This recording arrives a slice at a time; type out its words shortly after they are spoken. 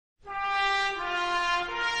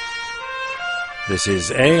This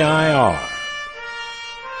is AI.R.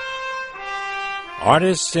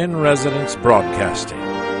 Artists in Residence Broadcasting,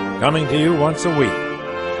 coming to you once a week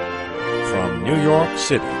from New York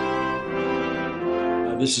City.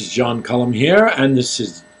 This is John Cullum here, and this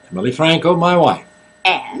is Emily Franco, my wife.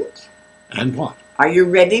 And what? Are you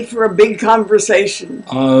ready for a big conversation?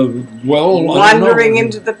 Well, wandering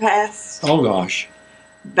into the past. Oh gosh.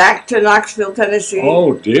 Back to Knoxville, Tennessee.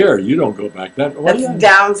 Oh dear, you don't go back that way. That's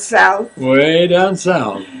down south. Way down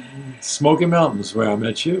south. Smoky Mountains, where I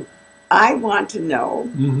met you. I want to know,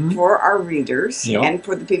 for our readers Yep. and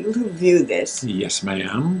for the people who view this, Yes,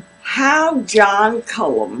 ma'am. how John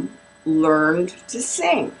Cullum learned to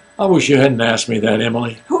sing. I wish you hadn't asked me that,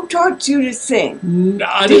 Emily. Who taught you to sing?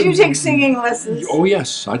 I Did you didn't- take singing lessons? Oh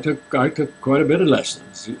yes, I took quite a bit of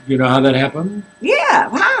lessons. You know how that happened? Yeah,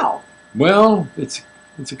 how? Well, it's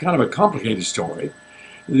a kind of a complicated story.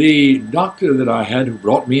 The doctor that I had who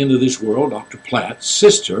brought me into this world, Dr. Platt's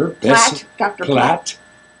sister, Platt? Dr. Platt. Platt.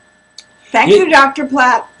 Thank you, Dr.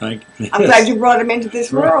 Platt. Thank, I'm glad you brought him into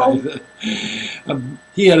this world. Right.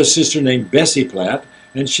 He had a sister named Bessie Platt,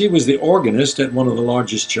 and she was the organist at one of the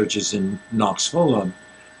largest churches in Knoxville,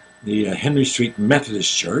 the Henry Street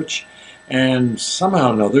Methodist Church. And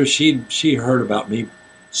somehow or another, she heard about me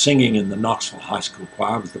singing in the Knoxville High School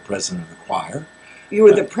choir. I was the president of the choir. You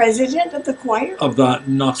were the president of the choir? Of the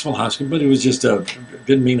Knoxville High School, but it was just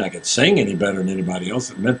didn't mean I could sing any better than anybody else.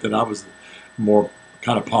 It meant that I was more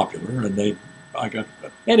kind of popular, and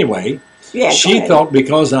anyway. Yeah, she thought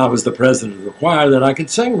because I was the president of the choir that I could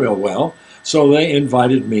sing real well, so they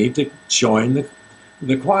invited me to join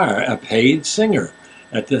the choir, a paid singer.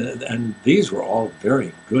 And these were all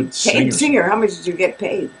very good singers. Paid singer, how much did you get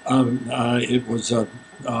paid? It was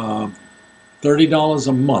 $30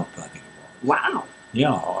 a month, I think it was. Wow.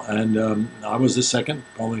 Yeah, and I was the second,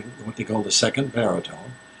 probably what they call the second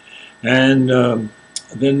baritone. And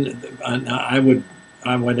then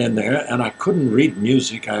I went in there, and I couldn't read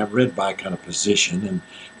music. I read by kind of position and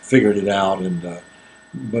figured it out. And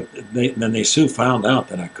but they soon found out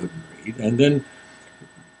that I couldn't read. And then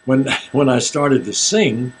when I started to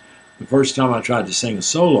sing, the first time I tried to sing a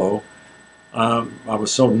solo, I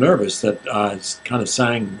was so nervous that I kind of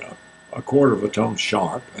sang a quarter of a tone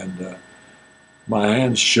sharp, and my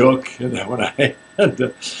hands shook. And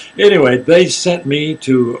anyway, they sent me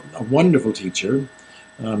to a wonderful teacher,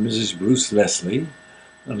 Mrs. Bruce Leslie,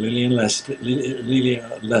 Lillian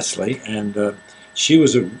Leslie, and she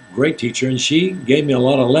was a great teacher, and she gave me a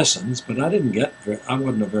lot of lessons, but I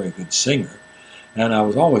wasn't a very good singer, and I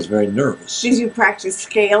was always very nervous. Did you practice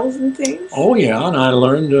scales and things? Oh yeah, and I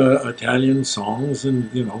learned Italian songs,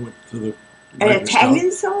 and went to the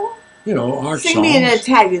Italian song? Art songs. Sing me an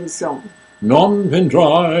Italian song. Non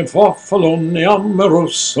vendrai farfallone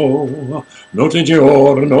amoroso, no ti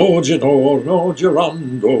giorno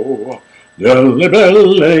girando, delle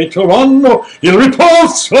belle trovano il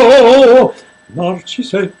riposo,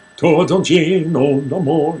 narcisetto d'angino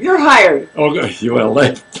d'amore. You're hired. Oh, well,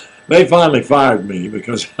 they finally fired me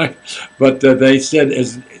because they said,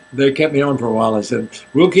 as they kept me on for a while, they said,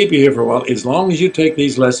 we'll keep you here for a while as long as you take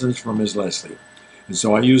these lessons from Ms. Leslie. And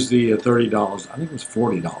so I used the $30, I think it was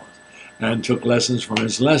 $40, and took lessons from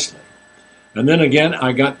Ms. Leslie. And then again,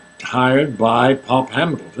 I got hired by Pop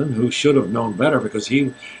Hamilton, who should have known better because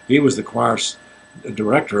he was the choir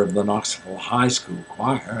director of the Knoxville High School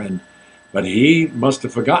choir, but he must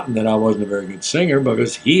have forgotten that I wasn't a very good singer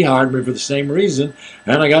because he hired me for the same reason,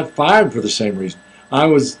 and I got fired for the same reason. I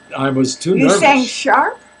was too nervous. You sang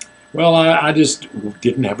sharp? Well, I just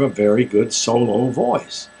didn't have a very good solo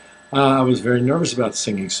voice. I was very nervous about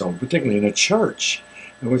singing solo, particularly in a church.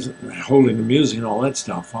 I was holding the music and all that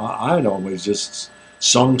stuff. I'd always just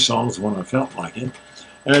sung songs when I felt like it,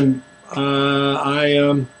 and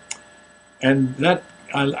I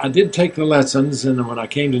did take the lessons. And when I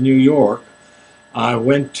came to New York, I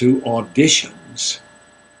went to auditions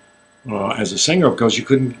as a singer because you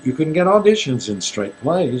couldn't get auditions in straight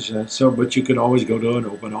plays. But you could always go to an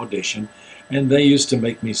open audition, and they used to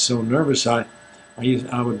make me so nervous. I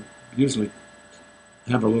would usually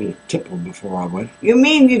have a little tipple before I went. You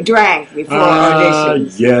mean you drank before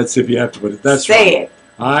auditions? Yes, if you have to put it. That's Say right. it.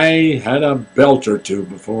 I had a belt or two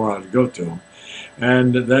before I'd go to them,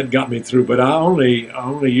 and that got me through. But I only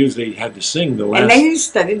usually had to sing the last. And then you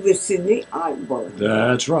studied with Sidney Osborne.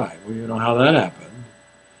 That's right. Well, you know how that happened.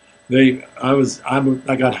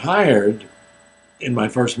 I got hired in my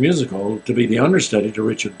first musical to be the understudy to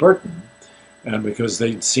Richard Burton. Because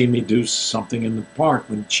they'd seen me do something in the park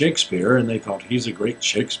with Shakespeare, and they thought he's a great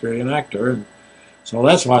Shakespearean actor, and so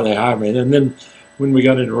that's why they hired me. And then when we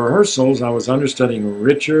got into rehearsals, I was understudying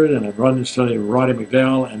Richard, and I was understudying Roddy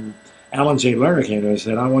McDowell, Alan J. Lerner came to me and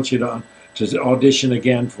said, I want you to audition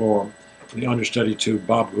again for the understudy to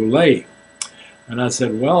Bob Goulet. And I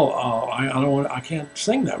said, well, I can't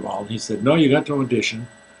sing that well. And he said, no, you got to audition.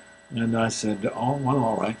 And I said, oh, well,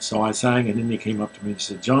 all right. So I sang, and then he came up to me and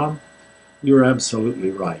said, John, you're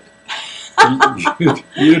absolutely right.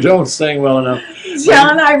 You don't sing well enough.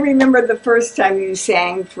 John, I remember the first time you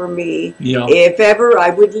sang for me. Yeah. If ever I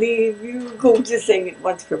would leave you, go just sing it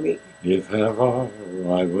once for me. If ever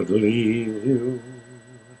I would leave you,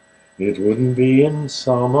 it wouldn't be in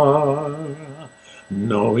summer.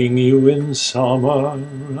 Knowing you in summer,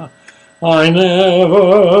 I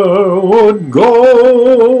never would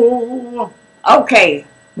go. Okay.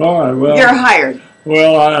 All right, well. You're hired.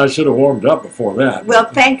 Well, I should have warmed up before that. Well,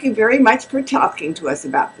 thank you very much for talking to us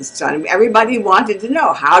about this, John. Everybody wanted to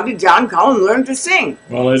know, how did John Cullum learn to sing?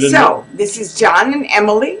 Well, I didn't know. This is John and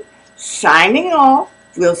Emily signing off.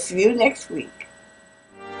 We'll see you next week.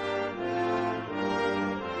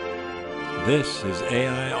 This is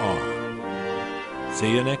AI.R.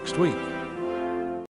 See you next week.